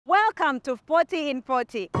Welcome to 40 in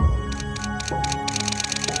 40.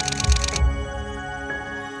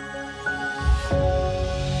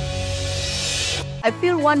 I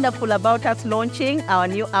feel wonderful about us launching our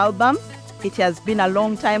new album. It has been a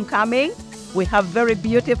long time coming. We have very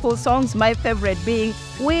beautiful songs, my favorite being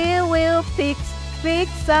We Will Fix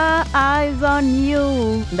Our Eyes on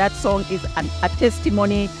You. That song is a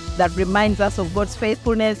testimony that reminds us of God's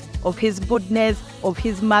faithfulness, of His goodness, of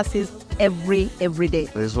His mercies every day.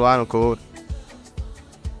 There's one called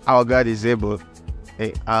Our God is Able.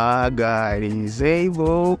 Hey, our God is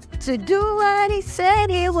able to do what He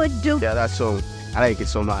said He would do. Yeah, that song, I like it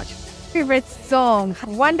so much. Favorite song,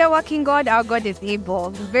 Wonder Working God, Our God is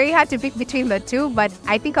Able. Very hard to pick between the two, but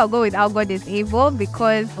I think I'll go with Our God is Able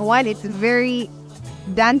because one, it's very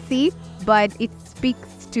dancey, but it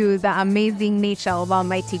speaks to the amazing nature of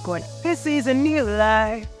Almighty God. This is a new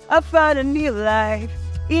life. I found a new life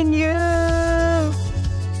in you,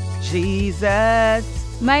 Jesus.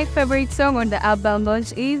 My favorite song on the album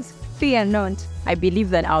launch is Fear Not. I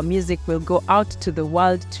believe that our music will go out to the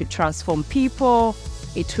world to transform people.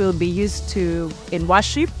 It will be used in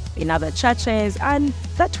worship, in other churches, and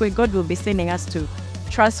that way God will be sending us to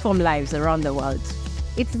transform lives around the world.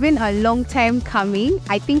 It's been a long time coming.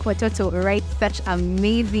 I think Watoto writes such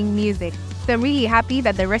amazing music. So I'm really happy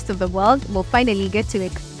that the rest of the world will finally get to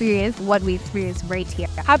experience what we experienced right here.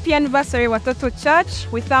 Happy anniversary, Watoto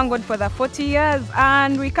Church. We thank God for the 40 years,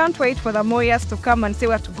 and we can't wait for the more years to come and see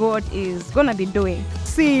what God is going to be doing.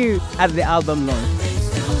 See you at the album launch.